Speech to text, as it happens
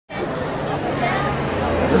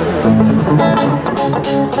Oh,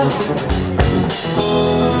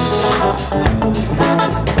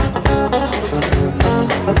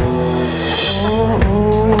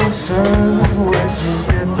 sun, where'd you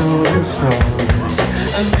get those stars?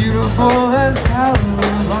 As beautiful as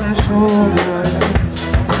flowers on your shoulders,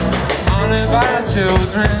 honored by the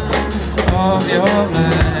children of your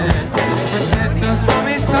land. Protect us from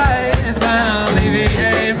these tides and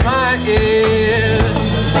alleviate my ears.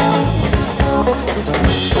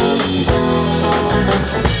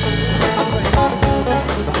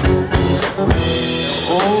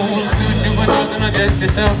 Just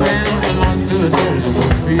yourself and belongs to a surgical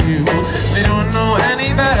few. They don't know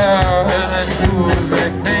any better than to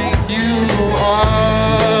make you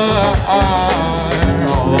are.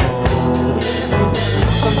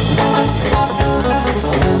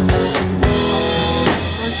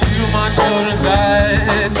 You, my children's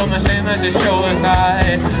eyes, on the shame that your shoulders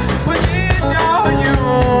high. Beneath your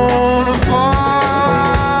uniform,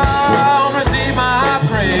 receive my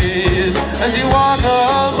praise as you walk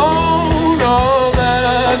alone.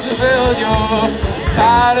 To build your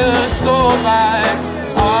tattered soul back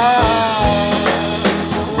up.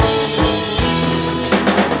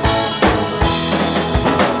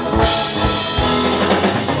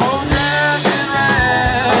 Oh, dressed in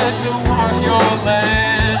red to walk your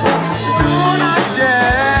land. Do not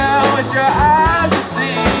share what your eyes have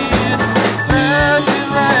seen. Dressed in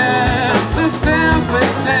red to simply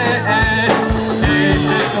stand.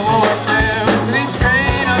 Jesus to worship these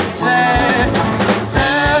grain of sand.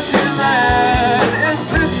 Is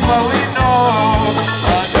this what we know?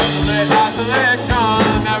 A desolate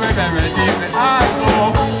isolation, never buried deep in our soul.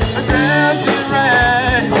 Dressed in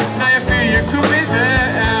red, now you feel you could be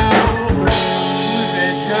there. Could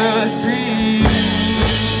it just be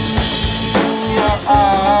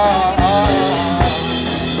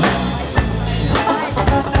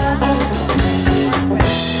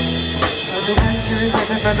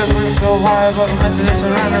Feathers went so high, but the messages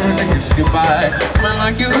around everything is goodbye. Man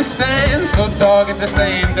like you stand so tall, get the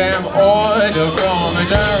same damn order from a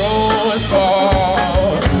general's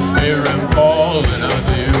fall. Here and falling on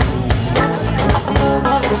you.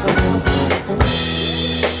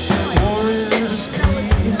 Warriors,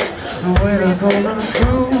 peace, the weight of golden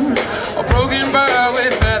food. A broken bird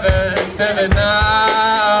with feathers, tethered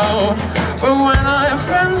now. But when our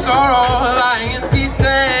friends are all lying in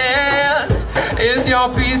pieces, is your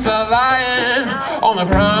piece of lying on the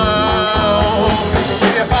ground?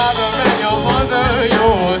 Your father and your mother,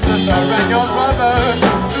 your sister and your brother,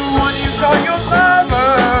 the one you call your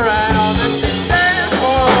lover, and all this you stand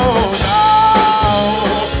for now.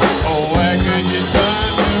 Oh, where could you turn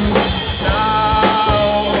to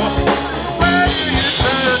now? Where do you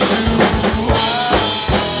turn to?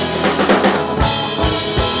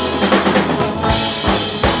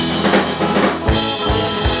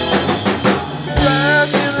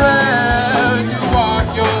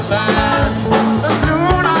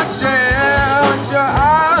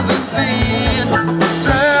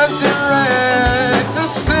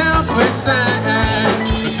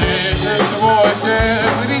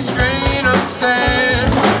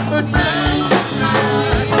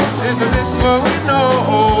 Isn't this what we know?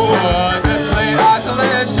 Desolate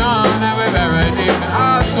isolation that we're buried deep in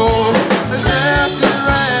our soul.